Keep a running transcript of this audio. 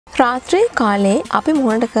රාත්‍රී කාලේ අපි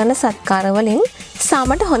මුහුණට කරන සත්කාර වලින්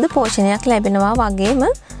සමට හොඳ පෝෂණයක් ලැබෙනවා වගේම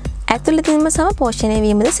ඇතුළතින්ම සම පෝෂණය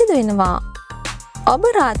වීමද සිදු වෙනවා. ඔබ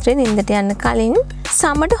රාත්‍රියේ නිින්දට යන්න කලින්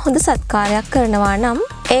සමට හොඳ සත්කාරයක් කරනවා නම්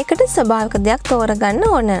ඒකට ස්වභාවික දෙයක් තෝරගන්න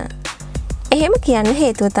ඕන. එහෙම කියන්න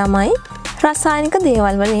හේතුව තමයි රසායනික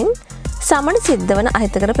දේවල් වලින් සමට සිද්ධ වන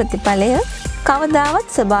අහිතකර ප්‍රතිඵලය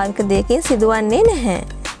කවදාවත් ස්වභාවික දෙයකින් සිදුවන්නේ නැහැ.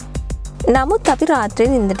 නමුත් අපි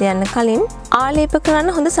රාත්‍රියේ නිින්දට යන්න කලින් ආලේප කරන්න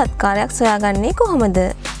හොඳ සත්කාරයක් සොයාගන්නේ කොහොමද?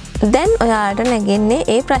 දැන් ඔයාලට නැගෙන්නේ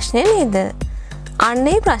ඒ ප්‍රශ්නේ නේද? අන්න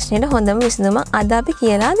ඒ ප්‍රශ්නෙට හොඳම විසඳුම අද අපි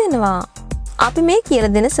කියලා දෙනවා. අපි මේ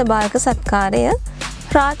කියලා දෙන ස්වභාවික සත්කාරය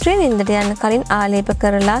රාත්‍රියේ නිින්දට යන්න කලින් ආලේප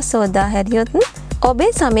කරලා සෝදා හැරියොත්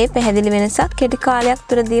ඔබේ සමේ පැහැදිලි වෙනසක් කෙටි කාලයක්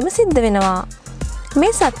තුරදීම සිද්ධ වෙනවා.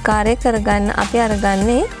 මේ සත්කාරය කරගන්න අපි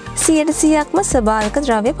අරගන්නේ 100%ක්ම ස්වභාවික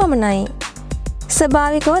ද්‍රව්‍ය පමණයි.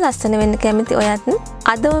 ස්වභාවිකව ලස්සන වෙන්න කැමති ඔයත්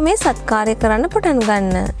අදම මේ සත්කාරය කරන්න පටන්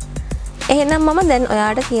ගන්න. එහෙනම් මම දැන්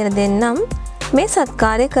ඔයාලට කියලා දෙන්නම් මේ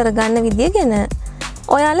සත්කාරය කරගන්න විදිය ගැන.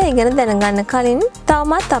 ඔයාලා ඉගෙන දැනගන්න කලින්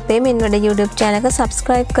තවමත් අපේ මින්වැඩ YouTube channel එක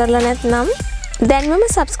subscribe කරලා නැත්නම් දැන්වම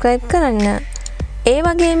subscribe කරන්න. ඒ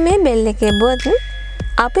වගේම මේ bell එකේ බොත්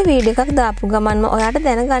අපි වීඩියෝ එකක් දාපු ගමන්ම ඔයාලට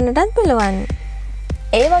දැනගන්නටත් පුළුවන්.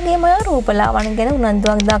 ඒ වගේම ඔයා රූපලාවන්‍ය ගැන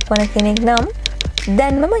උනන්දුවක් දක්වන කෙනෙක් නම්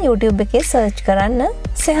දැන්වම YouTube එකේ search කරන්න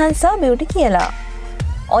සෙහන්සා beauty කියලා.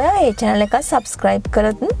 ඔයා ඒ channel එක subscribe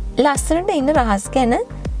කරොත් ලස්සනට ඉන්න රහස් ගැන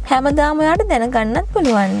හැමදාම ඔයාට දැනගන්නත්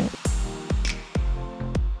පුළුවන්.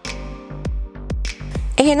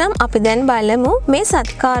 එහෙනම් අපි දැන් බලමු මේ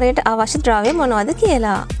සත්කාරයට අවශ්‍ය ද්‍රව්‍ය මොනවද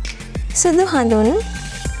කියලා. සුදු හඳුන්,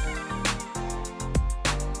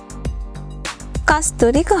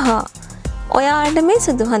 කස්තුරි කහ. ඔයාලට මේ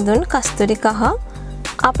සුදු හඳුන් කස්තුරි කහ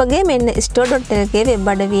අපගේ මෙන්න store.lk එකේ වෙබ්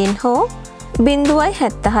අඩවියෙන් හෝ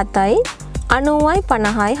 077යි 90යි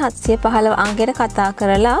 50යි 715 අංකයට කතා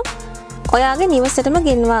කරලා ඔයාගේ නිවසටම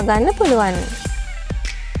ගෙන්වා ගන්න පුළුවන්.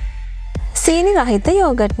 සීනි රහිත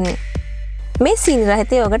යෝගට්. මේ සීනි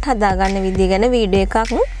රහිත යෝගට් හදාගන්න විදිය ගැන වීඩියෝ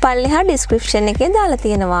එකක් පල්ලෙහා description එකේ දාලා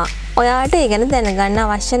තියෙනවා. ඔයාලට ඒ ගැන දැනගන්න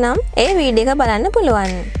අවශ්‍ය නම් ඒ වීඩියෝ එක බලන්න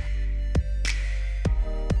පුළුවන්.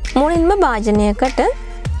 මුලින්ම භාජනයකට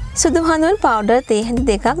සුදු හඳුන් පවුඩර් තේ හැඳි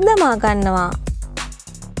දෙකක් දමා ගන්නවා.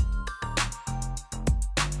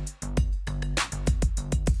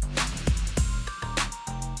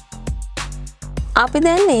 අපි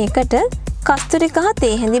දැන් ඒකට කස්තුරි කහ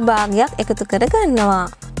තේ හැඳි භාගයක් එකතු කර ගන්නවා.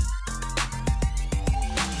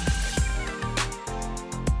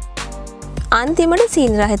 අන්තිමට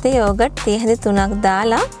සීනි රහිත යෝගට් තේ හැඳි 3ක්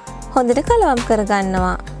දාලා හොඳට කලවම් කර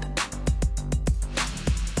ගන්නවා.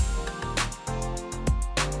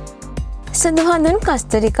 සුදු හඳුන්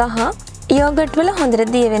කස්තුරි කහ යෝගට් වල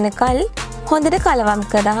හොඳට දිය වෙනකල් හොඳට කලවම්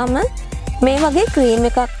කරාම මේ වගේ ක්‍රීම්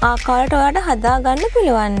එකක් ආකාරයට ඔයාලට හදා ගන්න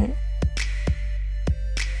පුළුවන්.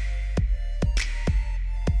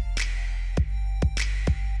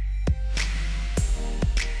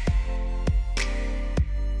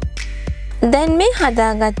 දැන් මේ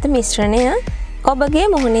හදාගත්ත මිශ්‍රණය ඔබගේ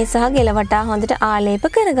මුහුණේ සහ ගෙලවටා හොඳට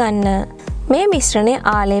ආලේප කරගන්න. මේ මිශ්‍රණය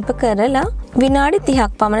ආලේප කරලා විනාඩි 30ක්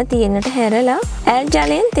පමණ තියෙන්නට හැරලා ඇල්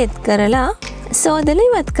ජලයෙන් තෙත් කරලා සෝදලා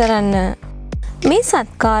ඉවත් කරන්න. මේ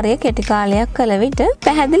සත්කාරය කෙටි කාලයක් කළ විට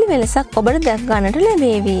පැහැදිලි වෙනසක් ඔබට දැක ගන්නට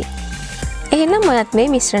ලැබේවි. එහෙනම් ඔයත් මේ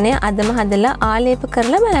මිශ්‍රණය අදම හදලා ආලේප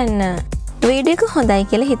කරලා බලන්න. වීඩියෝ එක හොඳයි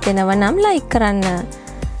කියලා හිතෙනවා නම් like කරන්න.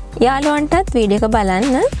 යාළුවන්ටත් වීඩියෝ එක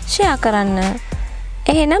බලන්න ෂෙයා කරන්න.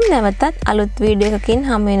 එහෙනම් නැවතත් අලුත් වීඩියෝ එකකින්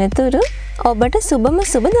හමු වෙනතුරු ඔබට සුබම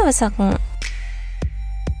සුබ දවසක්.